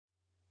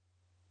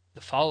The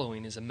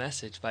following is a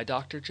message by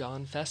Dr.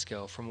 John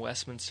Fesco from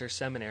Westminster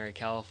Seminary,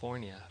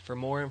 California. For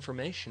more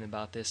information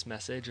about this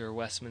message or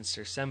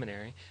Westminster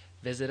Seminary,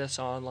 visit us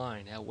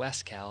online at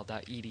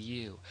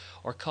westcal.edu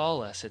or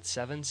call us at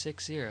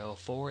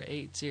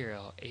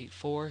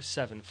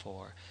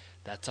 760-480-8474.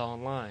 That's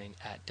online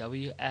at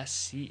wscal.edu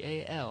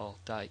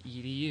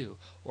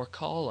or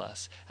call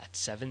us at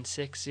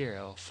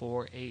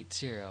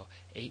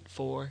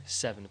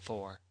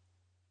 760-480-8474.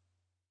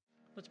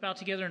 Let's bow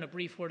together in a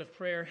brief word of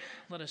prayer.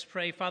 Let us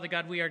pray. Father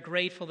God, we are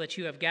grateful that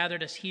you have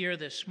gathered us here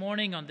this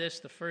morning on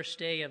this, the first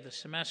day of the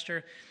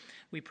semester.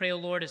 We pray, O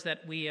Lord, as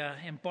that we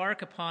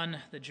embark upon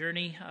the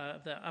journey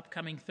of the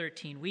upcoming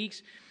 13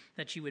 weeks,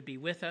 that you would be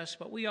with us.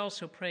 But we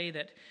also pray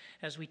that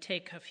as we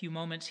take a few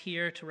moments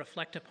here to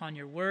reflect upon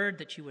your word,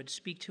 that you would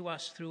speak to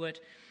us through it,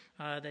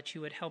 that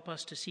you would help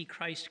us to see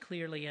Christ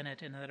clearly in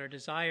it, and that our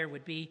desire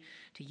would be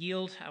to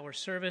yield our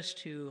service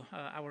to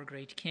our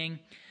great King,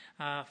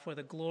 for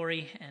the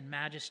glory and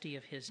majesty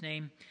of his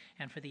name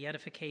and for the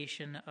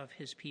edification of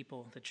his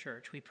people, the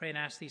church. We pray and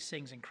ask these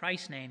things in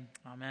Christ's name.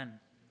 Amen.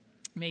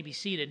 You may be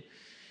seated.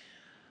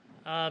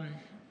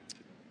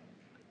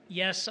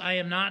 Yes, I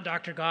am not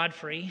Dr.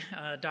 Godfrey.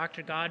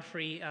 Dr.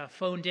 Godfrey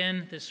phoned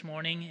in this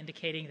morning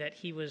indicating that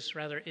he was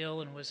rather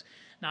ill and was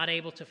not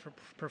able to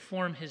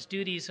perform his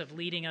duties of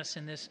leading us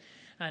in this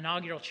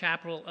inaugural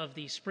chapel of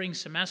the spring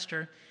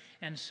semester.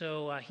 And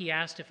so he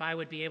asked if I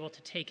would be able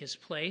to take his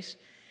place.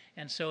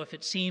 And so if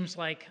it seems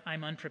like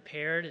I'm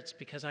unprepared, it's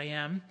because I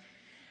am.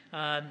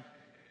 And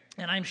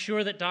I'm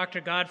sure that Dr.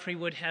 Godfrey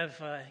would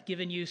have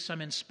given you some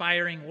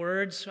inspiring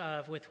words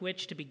with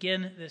which to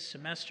begin this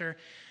semester,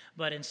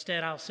 but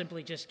instead I'll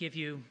simply just give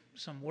you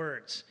some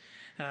words.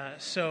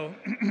 So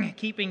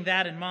keeping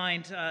that in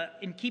mind,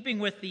 in keeping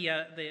with the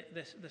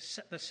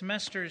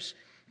semester's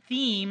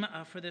theme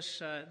for this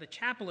the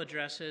chapel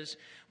addresses,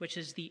 which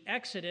is the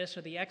Exodus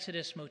or the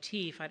Exodus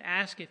motif, I'd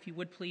ask if you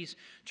would please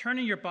turn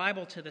in your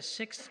Bible to the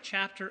 6th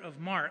chapter of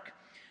Mark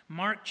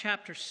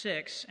chapter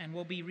 6, and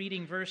we'll be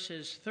reading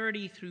verses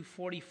 30 through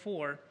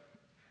 44,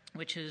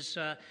 which is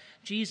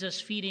Jesus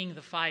feeding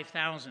the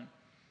 5,000.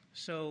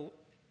 So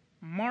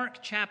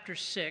Mark chapter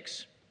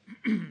 6,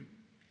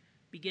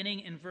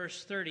 beginning in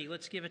verse 30,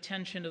 let's give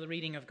attention to the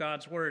reading of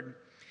God's word.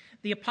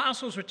 The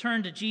apostles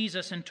returned to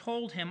Jesus and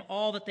told him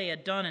all that they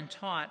had done and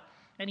taught.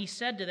 And he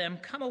said to them,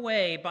 "Come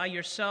away by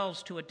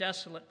yourselves to a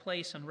desolate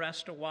place and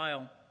rest a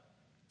while."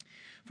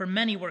 For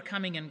many were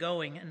coming and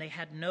going, and they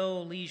had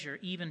no leisure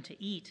even to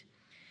eat.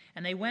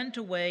 And they went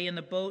away in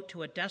the boat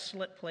to a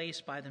desolate place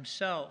by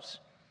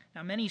themselves.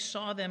 Now many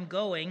saw them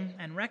going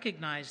and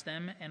recognized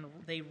them, and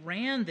they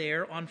ran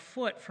there on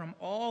foot from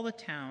all the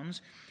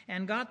towns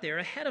and got there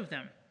ahead of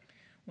them.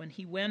 When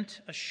he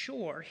went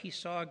ashore, he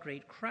saw a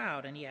great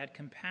crowd, and he had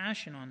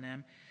compassion on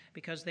them,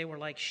 because they were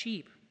like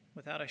sheep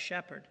without a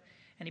shepherd.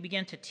 And he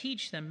began to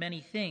teach them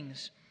many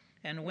things.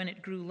 And when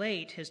it grew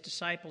late, his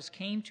disciples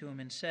came to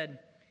him and said,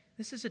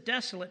 "This is a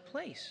desolate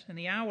place, and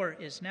the hour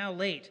is now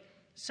late.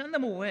 Send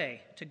them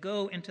away to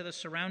go into the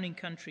surrounding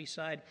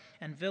countryside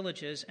and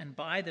villages and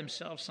buy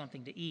themselves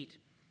something to eat."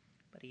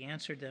 But he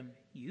answered them,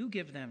 "You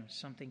give them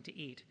something to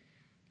eat."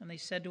 And they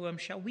said to him,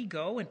 "Shall we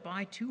go and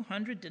buy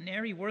 200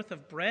 denarii worth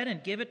of bread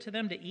and give it to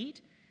them to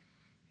eat?"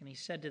 And he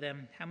said to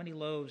them, "How many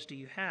loaves do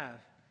you have?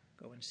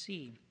 Go and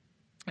see."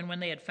 And when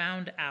they had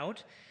found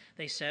out,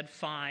 they said,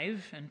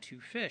 5 and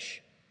 2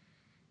 fish.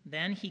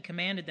 Then he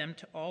commanded them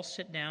to all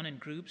sit down in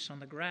groups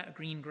on the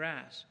green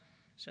grass.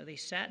 So they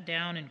sat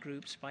down in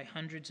groups by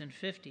hundreds and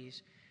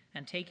fifties.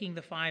 And taking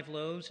the 5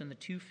 loaves and the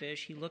 2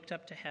 fish, he looked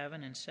up to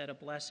heaven and said a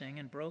blessing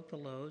and broke the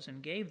loaves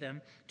and gave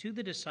them to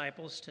the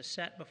disciples to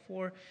set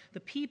before the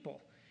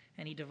people.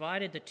 And he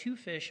divided the 2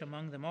 fish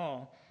among them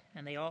all,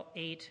 and they all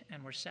ate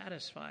and were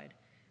satisfied.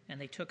 And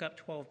they took up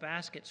 12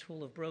 baskets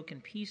full of broken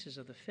pieces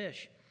of the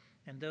fish.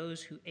 And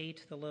those who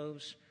ate the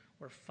loaves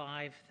were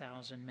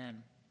 5,000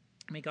 men.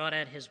 May God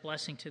add his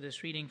blessing to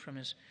this reading from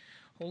his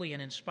holy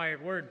and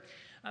inspired word.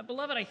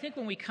 Beloved, I think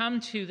when we come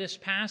to this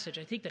passage,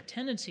 I think the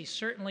tendency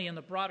certainly in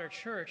the broader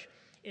church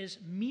is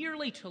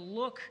merely to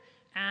look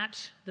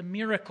at the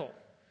miracle.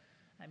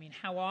 I mean,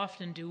 how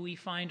often do we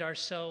find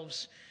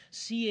ourselves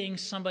seeing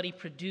somebody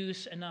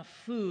produce enough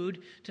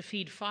food to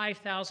feed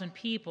 5,000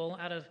 people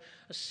out of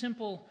a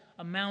simple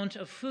amount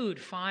of food,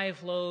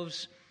 5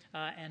 loaves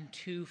and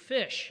 2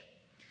 fish?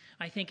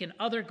 I think in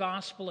other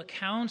gospel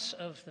accounts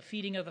of the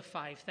feeding of the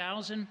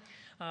 5,000,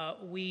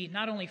 we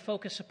not only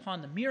focus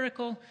upon the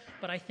miracle,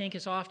 but I think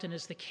as often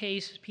is the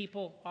case,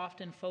 people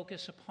often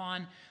focus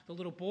upon the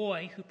little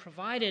boy who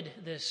provided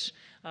this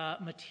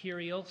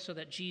material so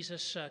that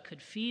Jesus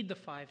could feed the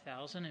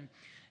 5,000. And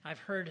I've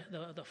heard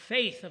the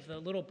faith of the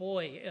little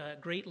boy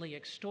greatly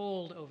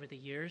extolled over the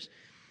years.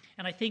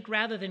 And I think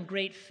rather than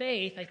great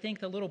faith, I think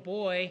the little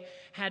boy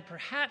had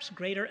perhaps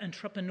greater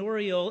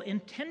entrepreneurial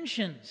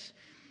intentions.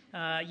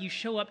 You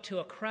show up to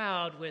a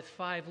crowd with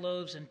 5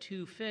 loaves and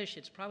 2 fish,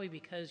 it's probably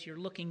because you're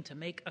looking to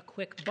make a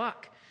quick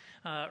buck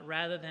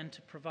rather than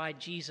to provide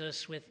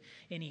Jesus with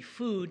any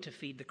food to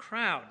feed the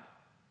crowd.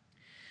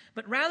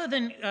 But rather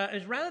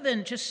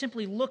than just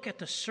simply look at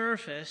the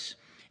surface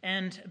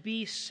and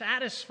be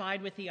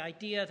satisfied with the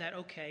idea that,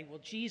 okay, well,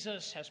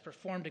 Jesus has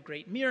performed a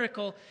great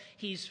miracle.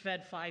 He's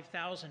fed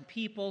 5,000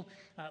 people.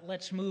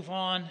 Let's move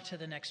on to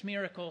the next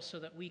miracle so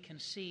that we can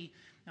see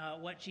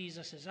what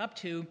Jesus is up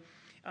to.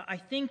 I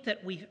think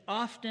that we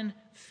often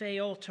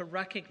fail to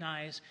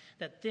recognize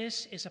that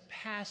this is a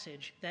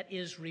passage that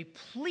is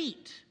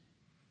replete.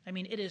 I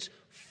mean, it is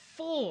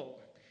full.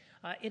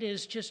 It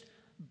is just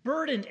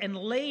burdened and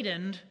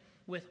laden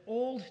with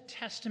Old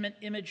Testament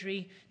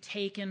imagery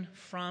taken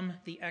from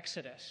the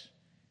Exodus.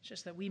 It's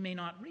just that we may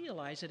not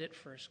realize it at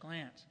first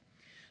glance.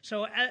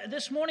 So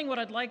this morning what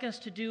I'd like us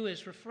to do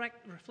is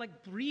reflect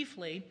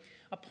briefly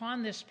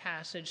upon this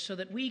passage so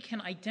that we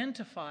can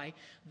identify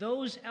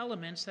those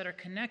elements that are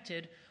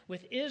connected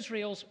with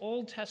Israel's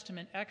Old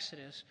Testament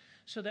Exodus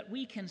so that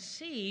we can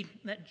see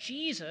that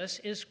Jesus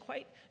is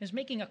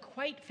making a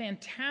quite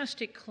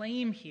fantastic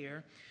claim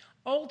here,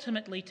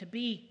 ultimately to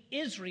be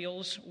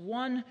Israel's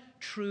one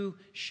true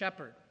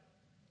shepherd.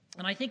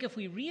 And I think if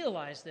we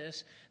realize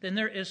this, then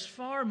there is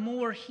far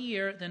more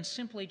here than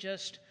simply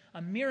just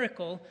a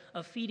miracle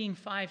of feeding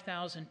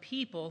 5,000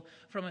 people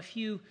from a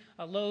few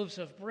loaves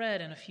of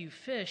bread and a few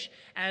fish,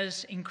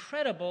 as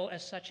incredible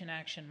as such an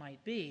action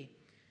might be.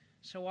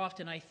 So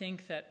often I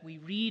think that we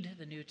read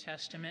the New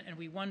Testament and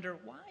we wonder,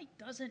 why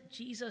doesn't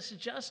Jesus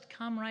just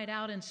come right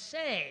out and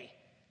say,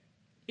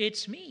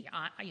 it's me,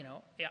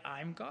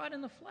 I'm God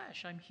in the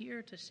flesh, I'm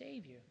here to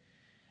save you.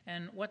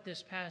 And what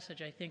this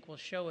passage, I think, will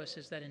show us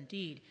is that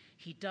indeed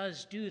he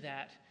does do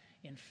that,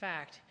 in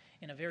fact,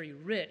 in a very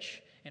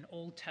rich and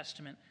Old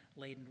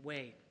Testament-laden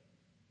way.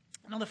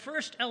 Now, the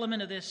first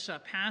element of this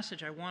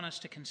passage I want us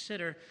to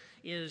consider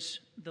is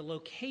the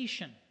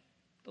location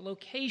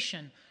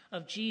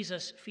of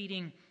Jesus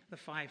feeding the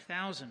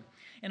 5,000.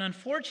 And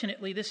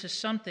unfortunately, this is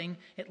something,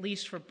 at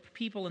least for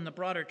people in the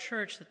broader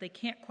church, that they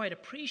can't quite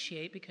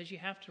appreciate because you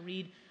have to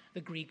read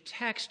the Greek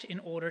text in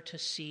order to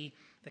see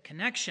the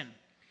connection.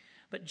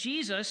 But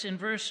Jesus, in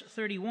verse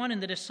 31,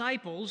 and the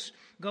disciples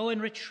go and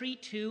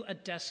retreat to a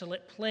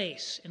desolate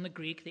place, in the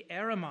Greek, the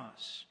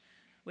eremos,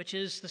 which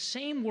is the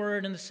same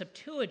word in the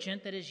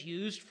Septuagint that is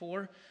used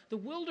for the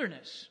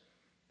wilderness,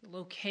 the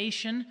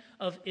location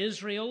of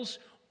Israel's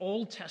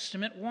Old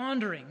Testament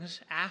wanderings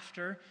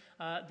after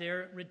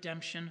their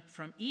redemption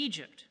from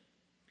Egypt.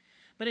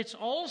 But it's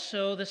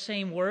also the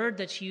same word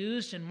that's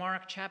used in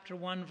Mark chapter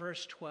 1,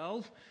 verse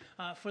 12,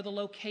 for the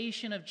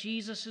location of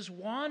Jesus'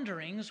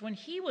 wanderings when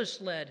he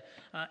was led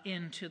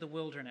into the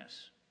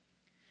wilderness.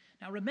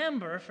 Now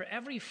remember, for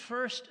every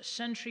first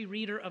century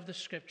reader of the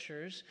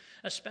Scriptures,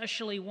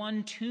 especially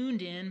one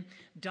tuned in,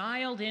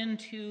 dialed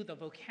into the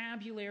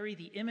vocabulary,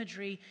 the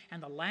imagery,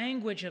 and the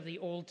language of the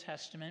Old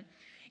Testament,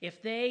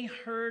 if they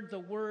heard the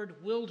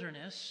word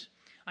wilderness,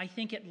 I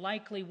think it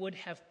likely would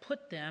have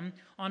put them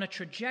on a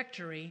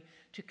trajectory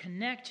to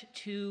connect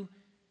to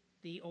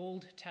the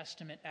Old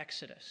Testament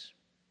Exodus.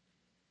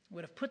 It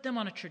would have put them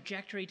on a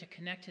trajectory to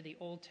connect to the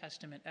Old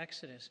Testament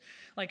Exodus.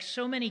 Like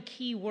so many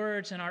key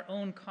words in our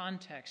own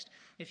context,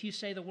 if you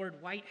say the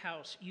word White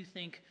House, you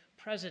think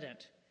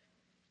president.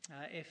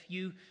 If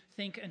you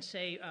think and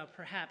say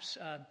perhaps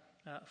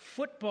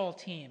football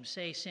team,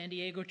 say San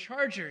Diego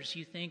Chargers,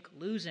 you think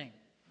losing,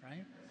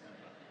 right?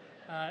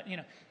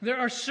 There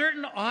are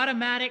certain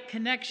automatic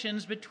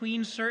connections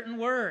between certain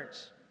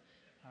words,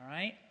 all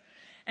right?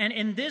 And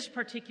in this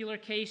particular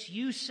case,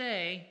 you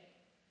say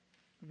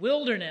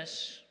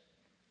wilderness,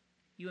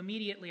 you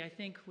immediately, I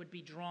think, would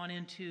be drawn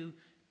into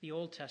the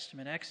Old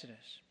Testament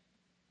Exodus.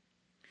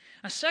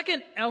 A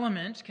second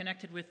element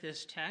connected with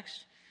this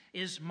text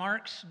is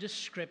Mark's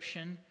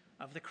description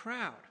of the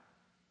crowd.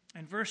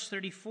 In verse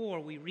 34,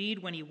 we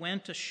read, when he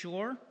went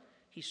ashore,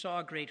 he saw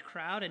a great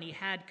crowd, and he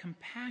had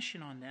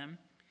compassion on them,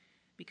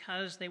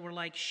 because they were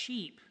like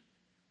sheep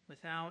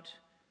without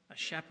a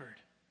shepherd.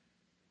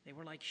 They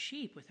were like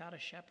sheep without a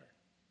shepherd.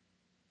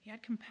 He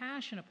had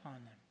compassion upon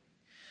them.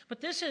 But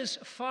this is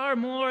far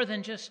more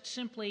than just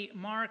simply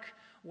Mark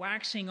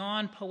waxing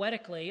on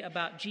poetically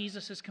about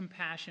Jesus'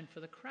 compassion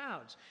for the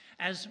crowds,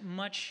 as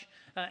much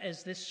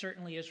as this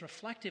certainly is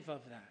reflective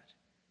of that.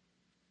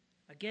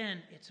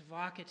 Again, it's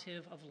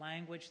evocative of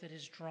language that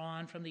is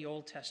drawn from the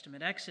Old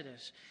Testament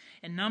Exodus.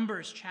 In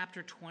Numbers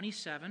chapter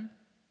 27,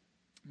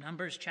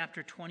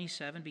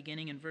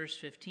 beginning in verse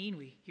 15,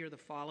 we hear the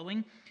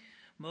following.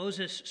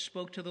 Moses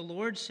spoke to the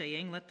Lord,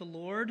 saying, "Let the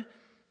Lord,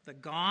 the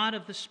God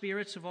of the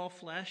spirits of all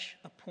flesh,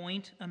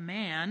 appoint a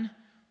man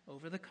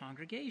over the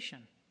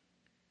congregation,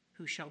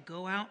 who shall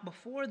go out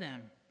before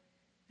them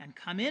and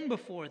come in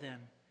before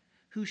them,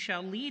 who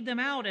shall lead them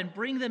out and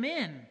bring them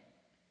in,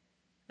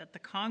 that the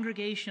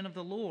congregation of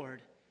the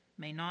Lord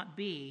may not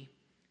be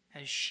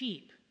as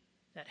sheep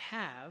that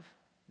have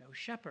no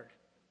shepherd."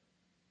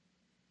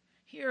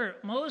 Here,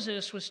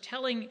 Moses was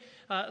telling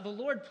the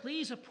Lord,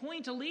 please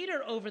appoint a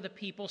leader over the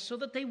people so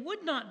that they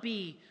would not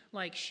be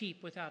like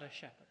sheep without a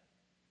shepherd.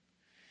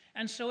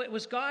 And so it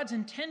was God's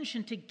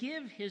intention to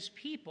give his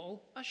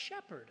people a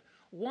shepherd,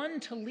 one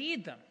to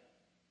lead them.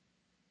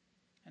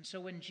 And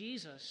so when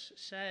Jesus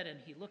said, and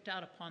he looked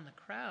out upon the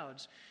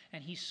crowds,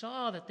 and he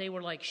saw that they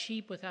were like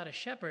sheep without a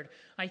shepherd,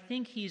 I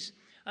think he's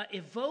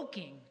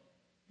evoking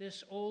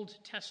this Old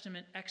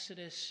Testament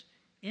Exodus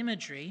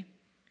imagery,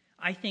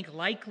 I think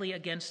likely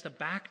against the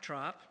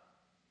backdrop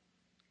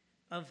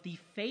of the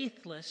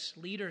faithless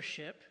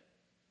leadership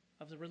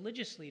of the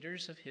religious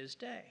leaders of his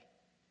day.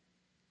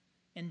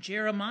 In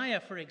Jeremiah,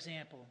 for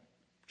example,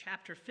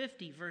 chapter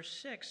 50, verse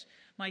 6,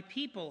 "My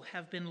people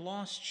have been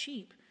lost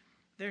sheep.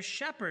 Their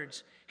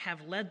shepherds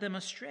have led them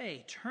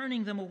astray,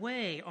 turning them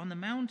away on the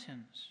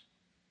mountains."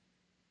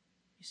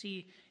 You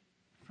see,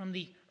 from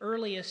the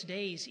earliest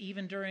days,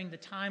 even during the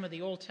time of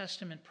the Old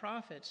Testament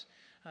prophets,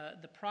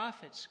 the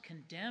prophets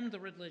condemned the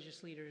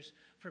religious leaders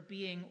for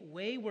being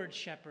wayward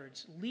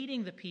shepherds,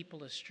 leading the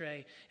people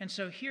astray. And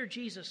so here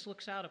Jesus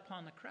looks out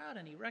upon the crowd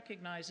and he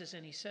recognizes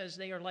and he says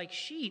they are like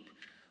sheep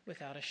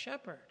without a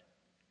shepherd.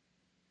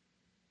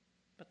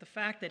 But the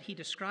fact that he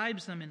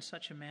describes them in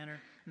such a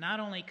manner not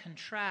only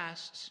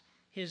contrasts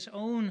his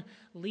own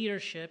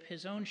leadership,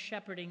 his own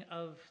shepherding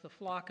of the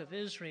flock of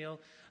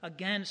Israel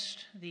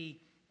against the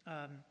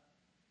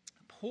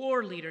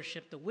poor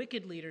leadership, the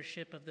wicked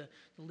leadership of the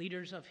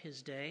leaders of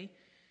his day,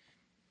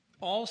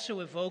 also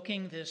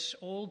evoking this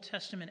Old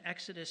Testament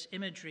Exodus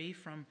imagery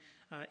from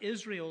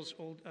Israel's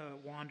old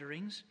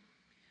wanderings.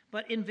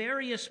 But in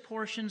various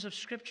portions of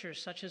Scripture,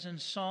 such as in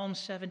Psalm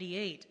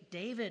 78,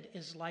 David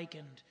is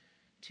likened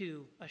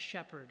to a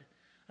shepherd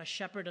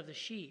of the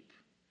sheep,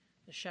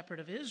 the shepherd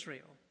of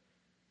Israel.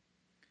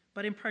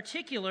 But in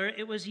particular,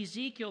 it was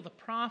Ezekiel the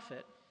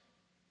prophet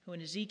who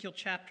in Ezekiel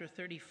chapter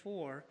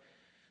 34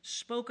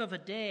 spoke of a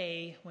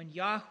day when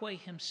Yahweh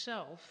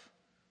himself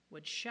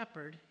would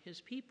shepherd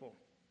his people.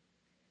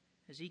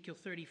 Ezekiel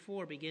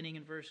 34, beginning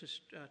in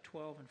verses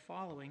 12 and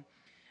following,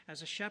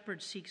 "As a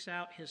shepherd seeks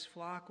out his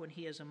flock when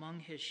he is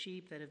among his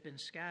sheep that have been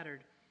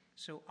scattered,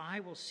 so I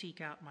will seek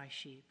out my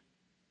sheep.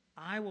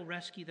 I will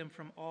rescue them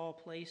from all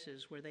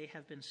places where they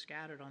have been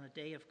scattered on the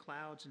day of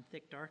clouds and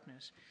thick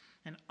darkness.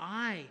 And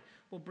I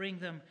will bring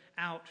them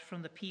out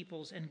from the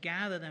peoples and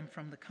gather them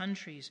from the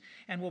countries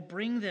and will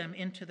bring them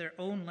into their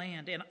own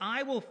land. And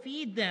I will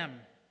feed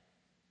them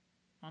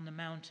on the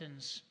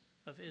mountains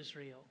of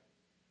Israel."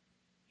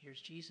 Here's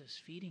Jesus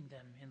feeding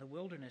them in the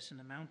wilderness, in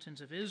the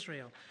mountains of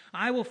Israel.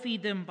 "I will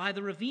feed them by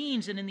the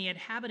ravines and in the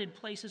inhabited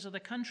places of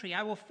the country.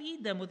 I will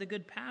feed them with a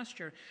good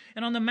pasture.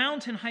 And on the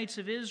mountain heights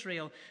of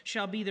Israel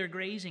shall be their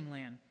grazing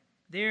land.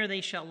 There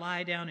they shall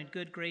lie down in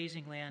good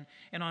grazing land,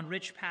 and on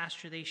rich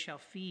pasture they shall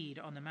feed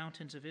on the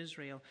mountains of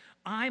Israel.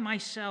 I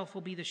myself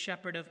will be the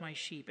shepherd of my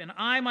sheep, and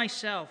I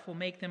myself will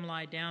make them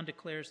lie down,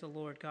 declares the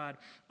Lord God.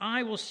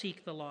 I will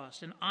seek the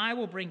lost, and I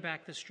will bring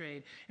back the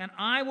strayed, and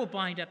I will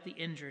bind up the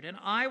injured, and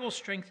I will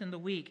strengthen the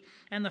weak,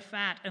 and the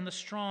fat and the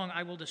strong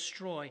I will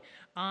destroy.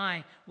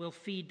 I will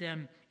feed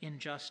them in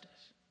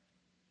justice."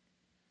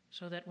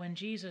 So that when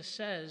Jesus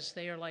says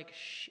they are like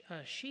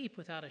sheep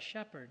without a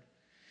shepherd,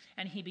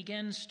 and he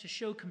begins to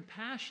show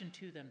compassion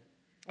to them,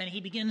 and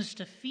he begins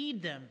to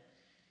feed them,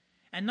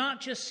 and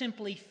not just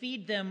simply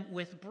feed them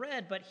with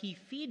bread, but he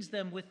feeds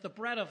them with the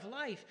bread of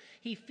life.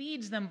 He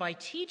feeds them by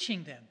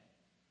teaching them.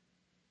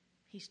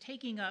 He's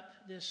taking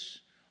up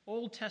this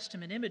Old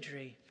Testament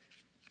imagery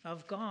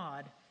of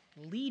God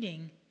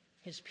leading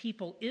his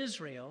people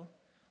Israel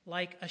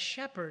like a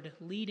shepherd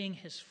leading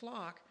his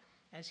flock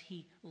as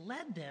he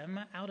led them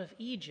out of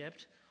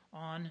Egypt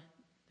on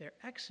their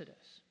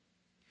exodus.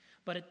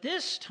 But at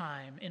this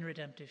time in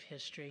redemptive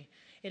history,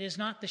 it is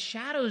not the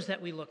shadows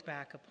that we look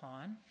back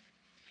upon.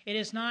 It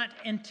is not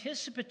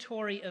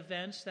anticipatory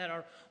events that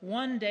are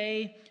one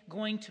day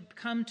going to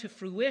come to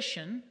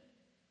fruition,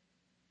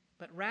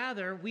 but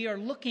rather we are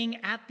looking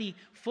at the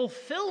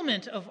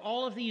fulfillment of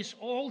all of these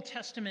Old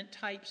Testament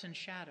types and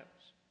shadows.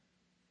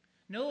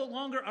 No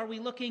longer are we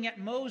looking at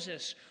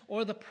Moses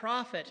or the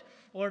prophet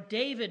or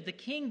David the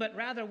king, but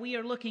rather we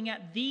are looking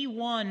at the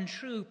one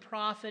true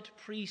prophet,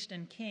 priest,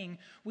 and king.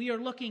 We are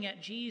looking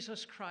at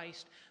Jesus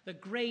Christ, the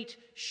great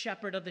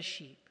shepherd of the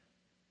sheep.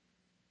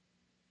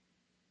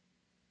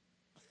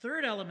 A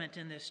third element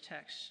in this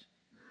text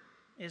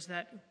is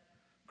that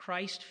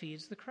Christ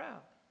feeds the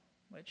crowd,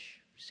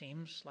 which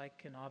seems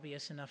like an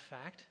obvious enough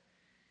fact.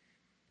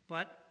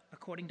 But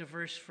according to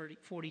verse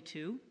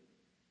 42,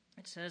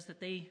 it says that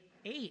they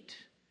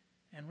ate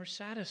and were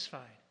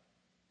satisfied,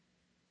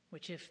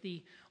 which if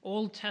the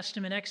Old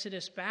Testament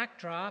Exodus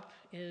backdrop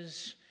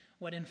is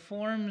what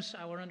informs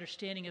our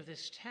understanding of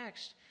this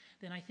text,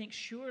 then I think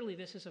surely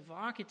this is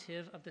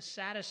evocative of the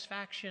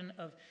satisfaction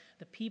of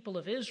the people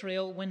of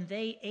Israel when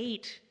they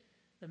ate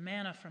the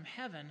manna from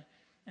heaven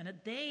and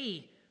that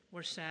they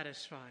were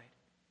satisfied.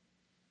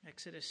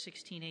 Exodus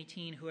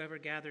 16:18, "Whoever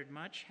gathered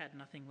much had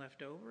nothing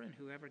left over, and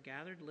whoever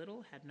gathered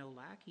little had no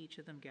lack. Each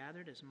of them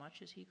gathered as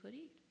much as he could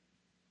eat."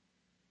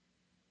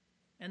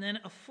 And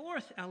then a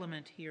fourth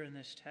element here in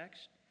this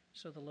text,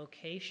 so the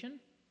location,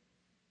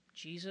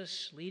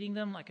 Jesus leading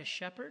them like a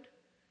shepherd.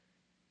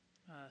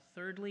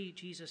 Thirdly,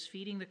 Jesus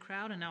feeding the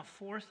crowd. And now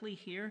fourthly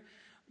here,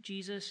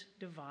 Jesus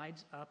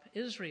divides up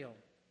Israel.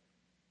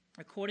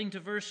 According to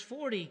verse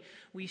 40,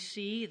 we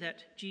see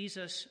that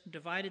Jesus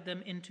divided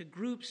them into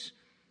groups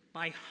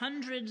by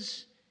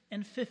hundreds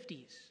and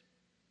fifties.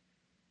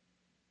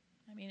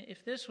 I mean,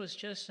 if this was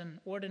just an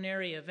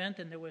ordinary event,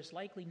 then there was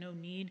likely no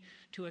need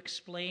to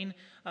explain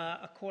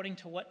according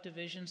to what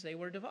divisions they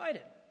were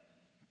divided.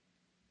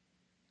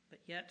 But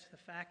yet, the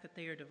fact that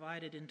they are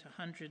divided into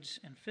hundreds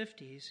and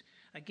fifties,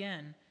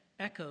 again,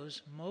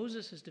 echoes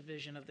Moses'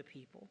 division of the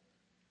people.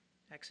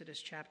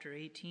 Exodus chapter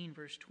 18,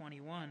 verse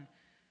 21,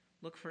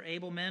 "Look for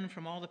able men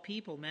from all the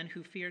people, men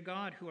who fear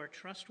God, who are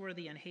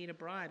trustworthy and hate a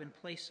bribe, and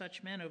place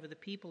such men over the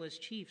people as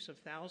chiefs of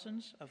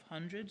thousands, of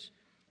hundreds,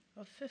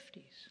 of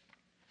fifties."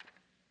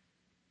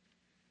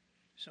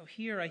 So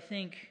here, I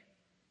think,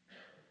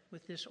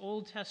 with this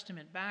Old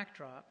Testament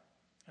backdrop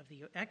of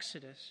the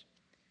Exodus,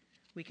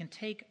 we can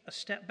take a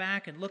step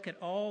back and look at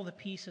all the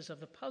pieces of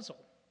the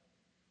puzzle.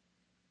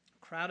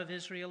 A crowd of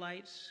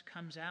Israelites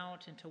comes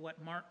out into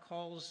what Mark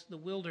calls the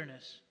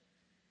wilderness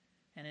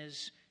and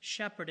is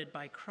shepherded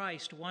by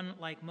Christ, one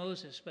like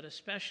Moses, but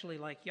especially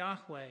like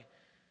Yahweh,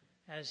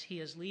 as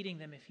he is leading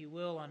them, if you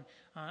will, on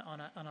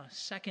a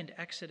second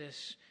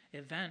Exodus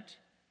event.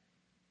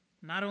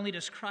 Not only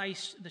does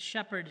Christ, the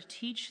shepherd,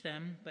 teach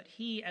them, but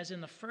he, as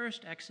in the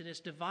first Exodus,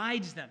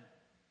 divides them,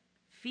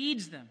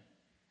 feeds them,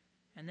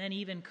 and then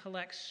even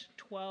collects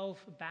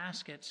 12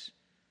 baskets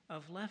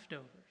of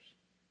leftovers.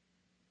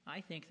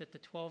 I think that the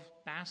 12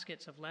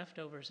 baskets of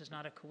leftovers is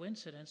not a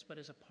coincidence, but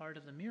is a part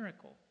of the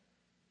miracle.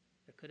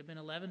 There could have been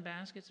 11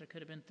 baskets, there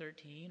could have been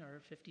 13 or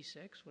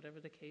 56, whatever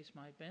the case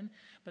might have been,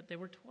 but there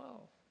were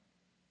 12.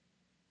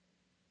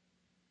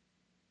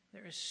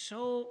 There is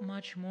so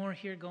much more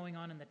here going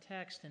on in the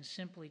text than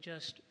simply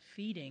just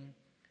feeding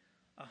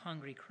a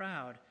hungry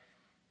crowd.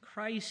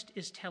 Christ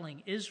is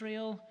telling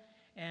Israel,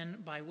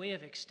 and by way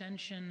of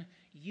extension,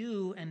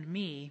 you and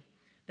me,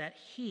 that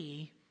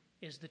he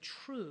is the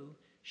true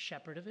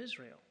shepherd of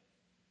Israel.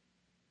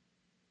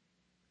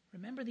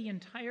 Remember the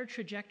entire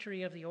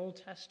trajectory of the Old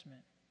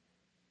Testament.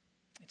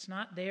 It's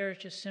not there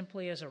just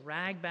simply as a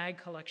ragbag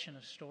collection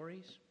of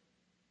stories.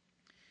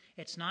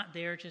 It's not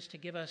there just to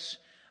give us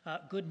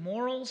good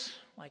morals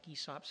like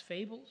Aesop's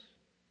fables,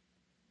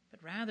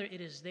 but rather it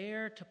is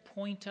there to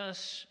point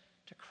us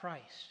to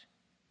Christ.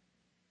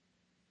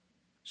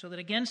 So that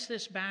against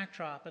this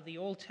backdrop of the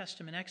Old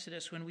Testament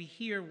Exodus, when we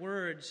hear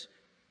words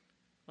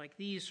like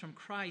these from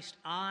Christ,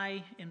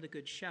 "I am the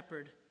good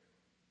shepherd,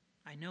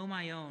 I know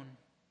my own,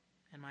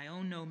 and my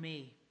own know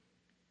me,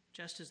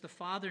 just as the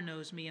Father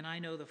knows me and I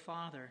know the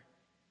Father,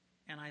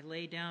 and I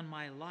lay down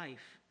my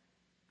life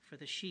for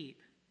the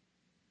sheep.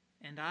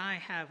 And I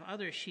have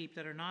other sheep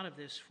that are not of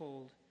this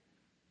fold,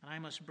 and I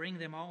must bring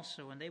them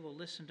also, and they will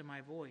listen to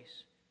my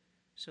voice.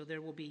 So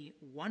there will be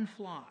one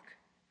flock,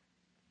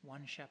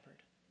 one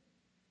shepherd."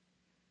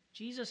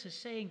 Jesus is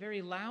saying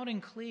very loud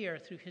and clear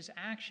through his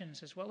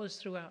actions as well as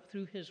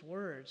through his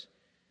words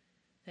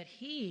that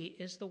he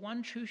is the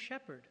one true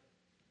shepherd.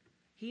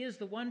 He is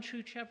the one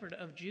true shepherd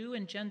of Jew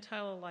and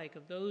Gentile alike,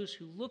 of those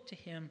who look to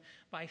him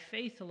by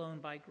faith alone,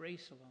 by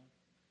grace alone.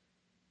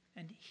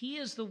 And he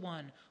is the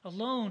one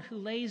alone who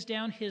lays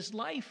down his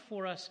life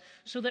for us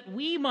so that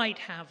we might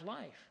have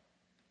life.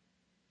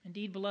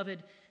 Indeed,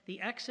 beloved, the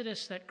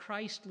exodus that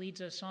Christ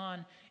leads us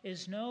on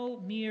is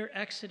no mere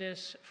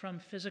exodus from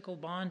physical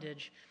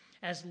bondage,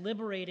 as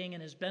liberating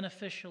and as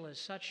beneficial as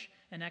such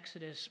an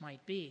exodus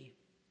might be.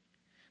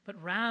 But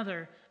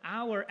rather,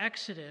 our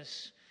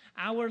exodus,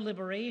 our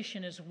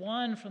liberation is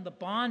one from the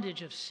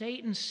bondage of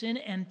Satan, sin,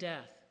 and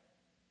death.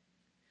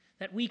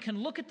 That we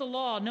can look at the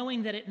law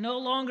knowing that it no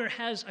longer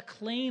has a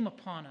claim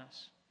upon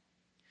us,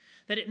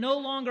 that it no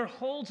longer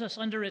holds us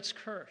under its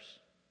curse,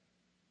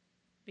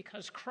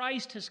 because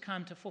Christ has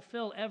come to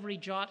fulfill every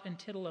jot and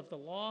tittle of the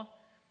law,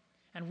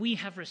 and we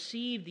have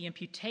received the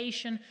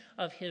imputation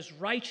of his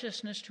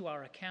righteousness to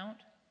our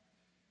account.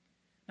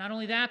 Not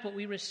only that, but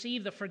we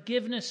receive the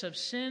forgiveness of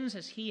sins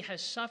as he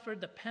has suffered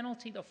the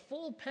penalty, the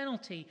full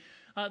penalty,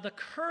 the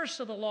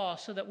curse of the law,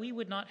 so that we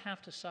would not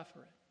have to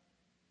suffer it.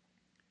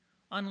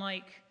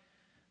 Unlike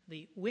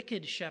the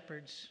wicked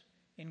shepherds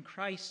in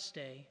Christ's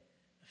day,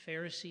 the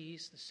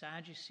Pharisees, the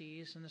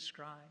Sadducees, and the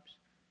scribes,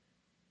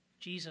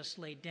 Jesus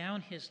laid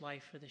down his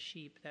life for the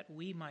sheep that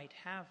we might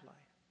have life.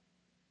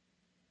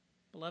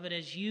 Beloved,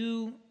 as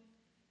you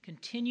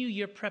continue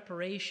your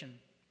preparation,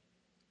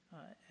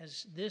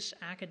 as this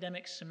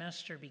academic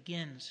semester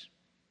begins,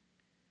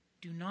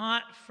 do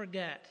not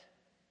forget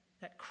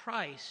that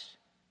Christ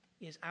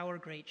is our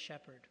great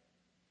shepherd.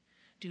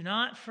 Do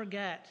not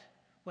forget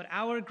what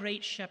our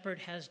great shepherd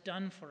has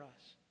done for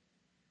us.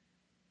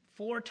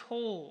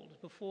 Foretold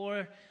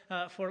for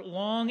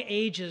long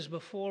ages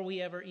before we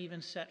ever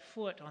even set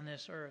foot on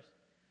this earth.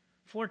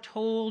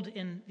 Foretold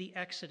in the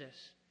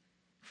Exodus.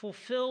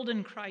 Fulfilled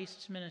in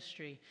Christ's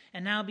ministry,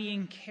 and now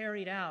being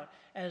carried out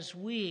as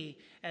we,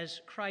 as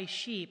Christ's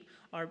sheep,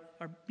 are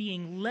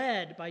being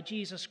led by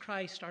Jesus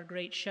Christ, our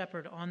great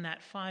shepherd, on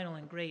that final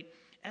and great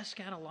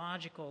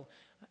eschatological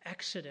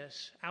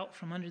exodus out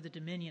from under the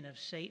dominion of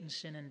Satan,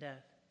 sin, and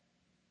death.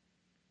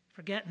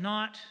 Forget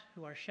not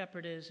who our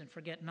shepherd is, and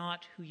forget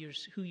not who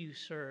you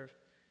serve.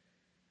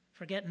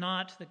 Forget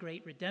not the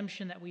great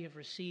redemption that we have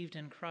received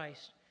in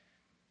Christ,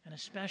 and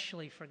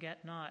especially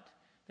forget not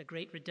the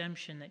great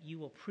redemption that you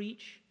will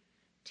preach,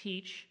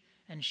 teach,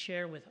 and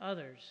share with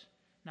others,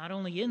 not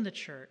only in the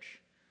church,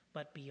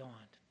 but beyond.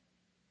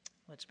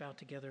 Let's bow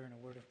together in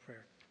a word of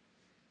prayer.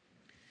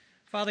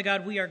 Father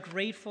God, we are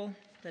grateful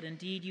that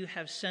indeed you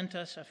have sent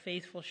us a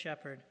faithful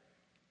shepherd,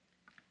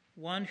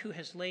 one who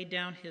has laid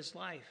down his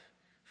life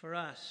for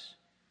us,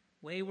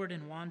 wayward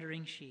and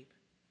wandering sheep.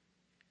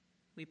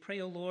 We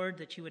pray, O Lord,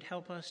 that you would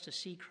help us to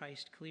see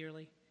Christ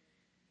clearly,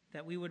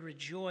 that we would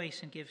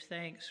rejoice and give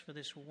thanks for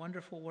this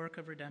wonderful work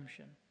of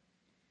redemption.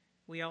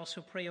 We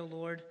also pray, O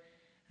Lord,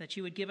 that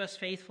you would give us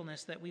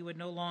faithfulness, that we would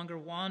no longer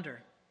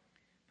wander,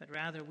 but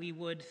rather we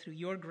would, through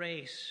your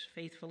grace,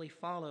 faithfully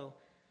follow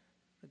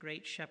the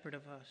great shepherd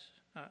of us,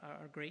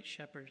 our great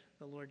shepherd,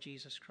 the Lord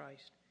Jesus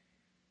Christ.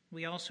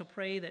 We also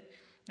pray that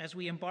as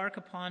we embark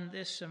upon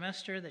this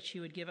semester, that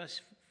you would give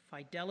us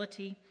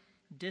fidelity,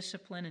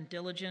 discipline, and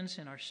diligence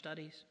in our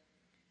studies,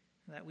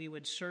 that we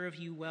would serve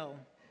you well,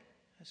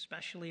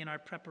 especially in our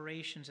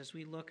preparations as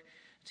we look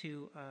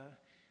to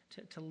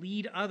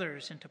lead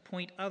others and to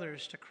point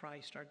others to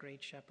Christ, our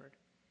great shepherd.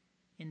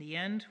 In the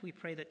end, we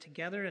pray that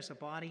together as a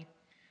body,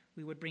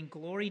 we would bring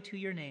glory to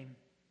your name,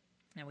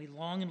 and we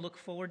long and look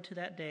forward to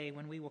that day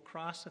when we will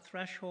cross the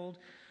threshold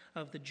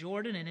of the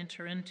Jordan and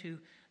enter into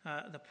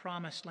the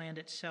promised land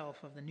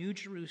itself of the New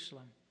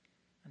Jerusalem.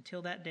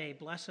 Until that day,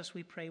 bless us,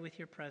 we pray, with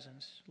your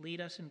presence.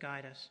 Lead us and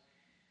guide us,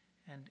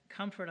 and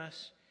comfort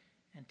us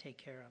and take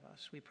care of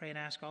us. We pray and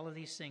ask all of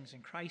these things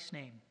in Christ's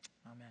name.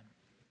 Amen.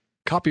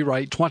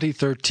 Copyright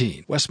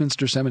 2013,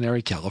 Westminster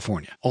Seminary,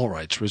 California. All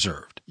rights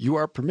reserved. You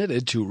are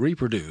permitted to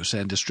reproduce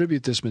and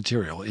distribute this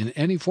material in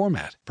any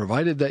format,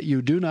 provided that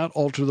you do not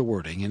alter the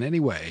wording in any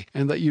way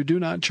and that you do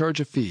not charge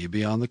a fee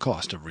beyond the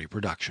cost of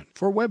reproduction.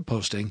 For web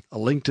posting, a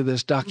link to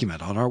this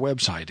document on our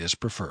website is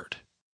preferred.